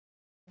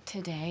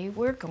Today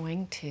we're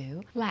going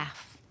to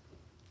laugh.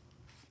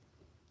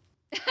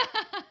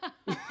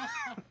 That's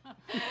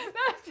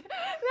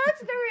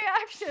the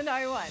reaction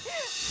I want.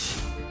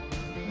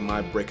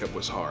 My breakup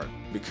was hard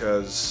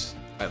because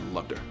I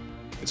loved her.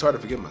 It's hard to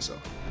forgive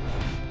myself.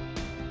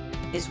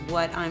 Is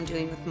what I'm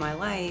doing with my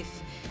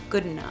life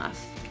good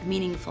enough,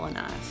 meaningful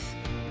enough?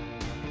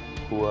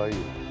 Who are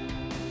you?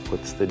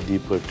 What's the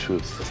deeper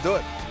truth? Let's do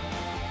it.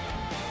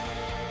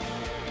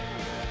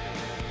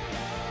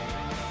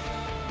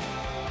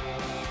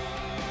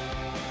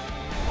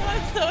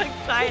 I'm so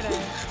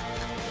excited.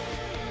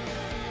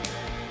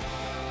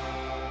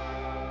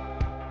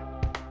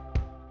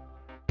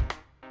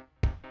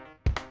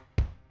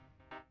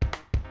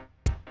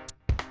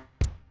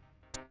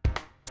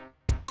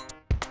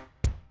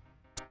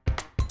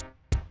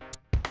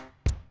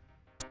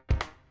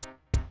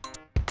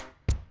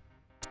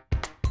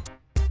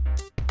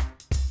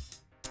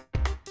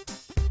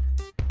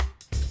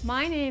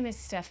 My name is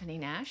Stephanie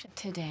Nash.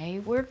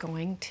 Today we're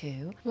going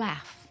to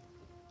laugh.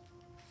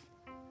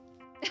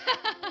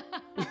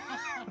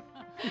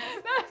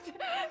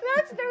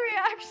 That's the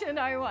reaction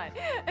I want.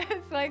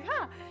 It's like,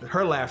 huh.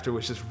 Her laughter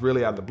was just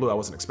really out of the blue. I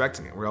wasn't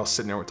expecting it. We're all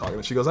sitting there, we're talking,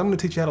 and she goes, I'm gonna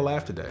teach you how to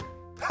laugh today.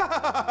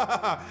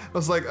 I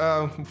was like,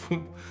 I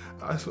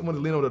just wanted to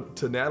lean over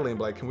to Natalie and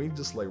be like, can we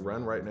just like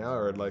run right now?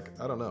 Or like,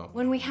 I don't know.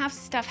 When we have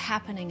stuff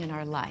happening in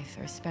our life,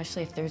 or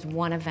especially if there's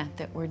one event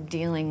that we're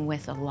dealing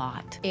with a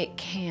lot, it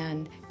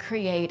can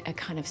create a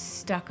kind of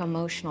stuck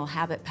emotional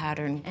habit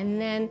pattern.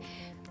 And then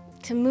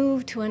to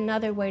move to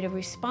another way to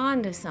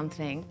respond to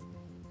something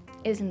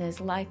isn't as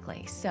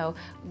likely. So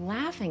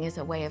laughing is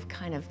a way of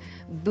kind of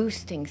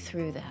boosting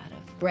through that,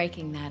 of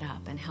breaking that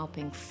up and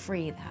helping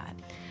free that.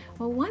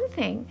 Well, one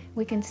thing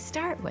we can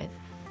start with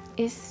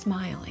is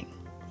smiling.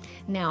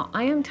 Now,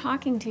 I am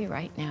talking to you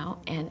right now,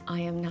 and I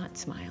am not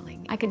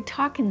smiling. I can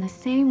talk in the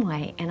same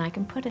way, and I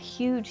can put a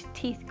huge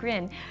teeth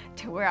grin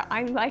to where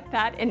I'm like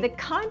that, and the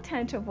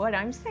content of what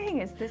I'm saying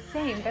is the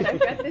same, but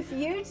I've got this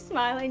huge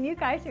smile, and you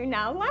guys are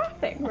now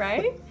laughing,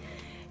 right?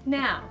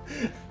 Now,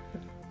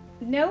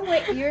 know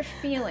what you're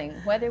feeling,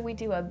 whether we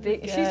do a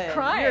big, she's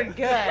crying.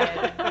 You're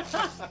good.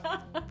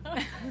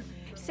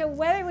 So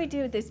whether we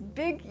do this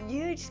big,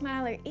 huge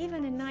smile or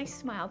even a nice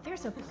smile,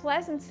 there's a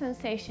pleasant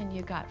sensation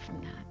you got from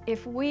that.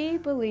 If we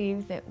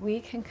believe that we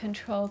can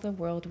control the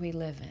world we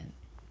live in,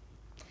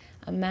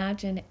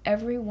 imagine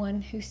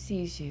everyone who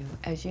sees you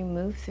as you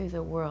move through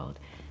the world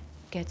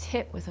gets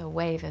hit with a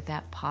wave of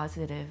that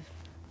positive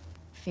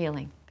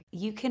feeling.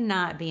 You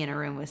cannot be in a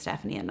room with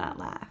Stephanie and not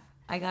laugh.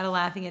 I got a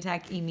laughing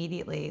attack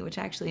immediately, which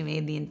actually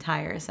made the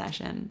entire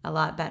session a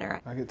lot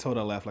better. I get told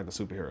I laugh like a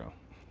superhero.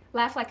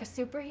 Laugh like a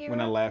superhero?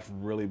 When I laugh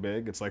really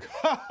big, it's like,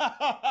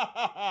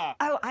 Oh,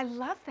 I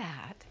love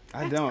that.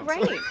 I That's don't.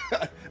 great.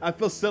 I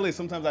feel silly.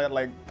 Sometimes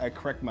I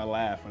correct my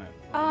laugh when I do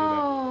that.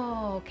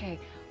 Oh, okay.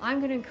 I'm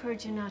going to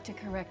encourage you not to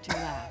correct your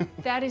laugh.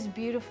 That is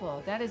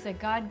beautiful. That is a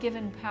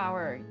God-given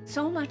power.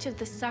 So much of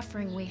the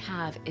suffering we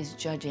have is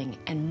judging,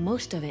 and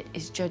most of it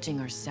is judging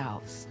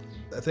ourselves.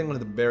 I think one of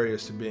the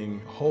barriers to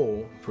being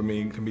whole for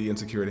me can be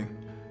insecurity.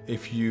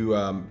 If you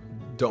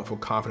don't feel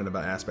confident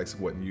about aspects of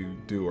what you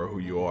do or who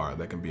you are,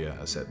 that can be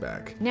a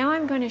setback. Now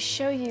I'm going to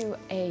show you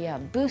a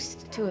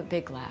boost to a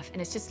big laugh,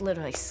 and it's just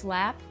literally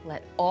slap,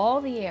 let all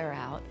the air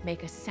out,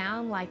 make a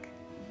sound like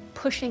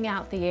pushing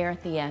out the air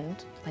at the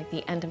end, like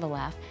the end of a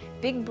laugh,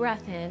 big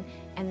breath in,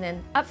 and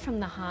then up from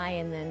the high,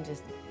 and then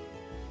just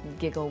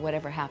giggle,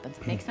 whatever happens.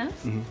 Make sense?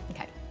 Mm-hmm.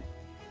 Okay.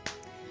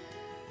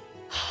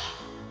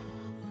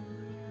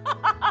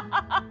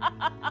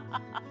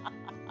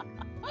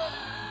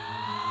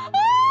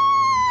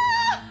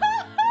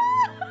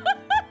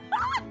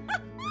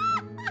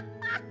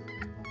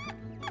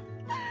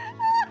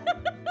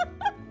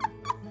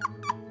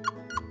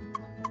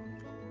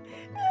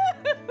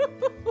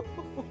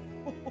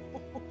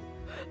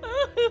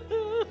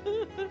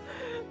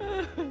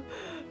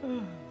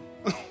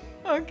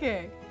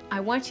 Okay. I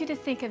want you to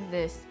think of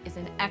this as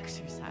an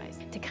exercise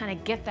to kind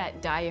of get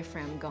that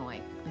diaphragm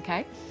going,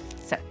 okay?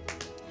 So.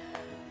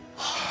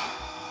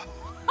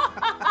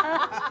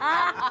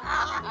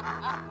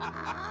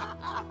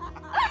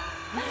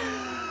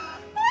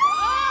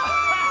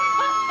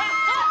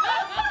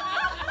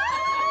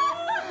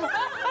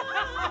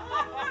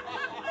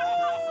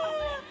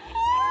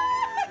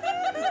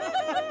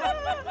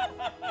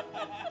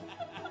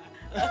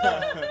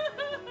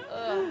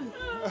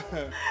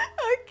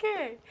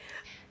 Okay.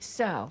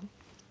 So,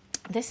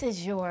 this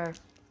is your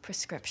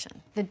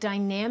prescription. The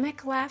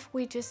dynamic laugh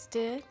we just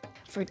did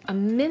for a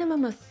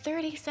minimum of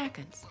 30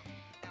 seconds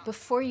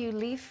before you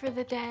leave for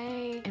the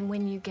day and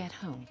when you get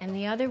home. And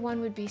the other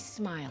one would be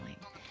smiling.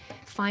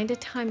 Find a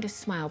time to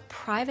smile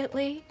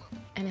privately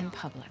and in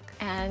public.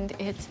 And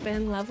it's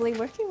been lovely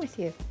working with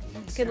you.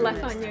 Good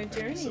luck on your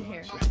journey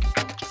here.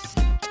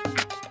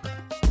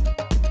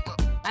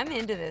 I'm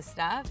into this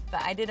stuff,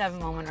 but I did have a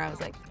moment where I was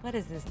like, what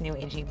is this new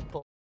agey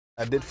bull?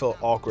 I did feel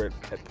awkward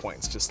at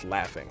points, just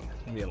laughing,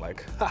 being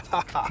like, ha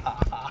ha ha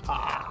ha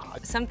ha.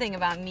 Something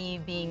about me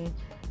being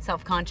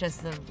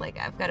self-conscious of like,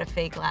 I've got a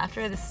fake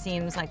laughter. This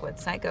seems like what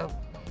psycho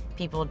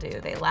people do.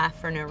 They laugh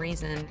for no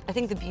reason. I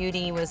think the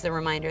beauty was the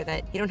reminder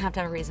that you don't have to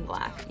have a reason to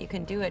laugh. You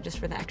can do it just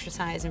for the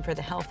exercise and for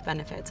the health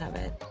benefits of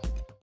it.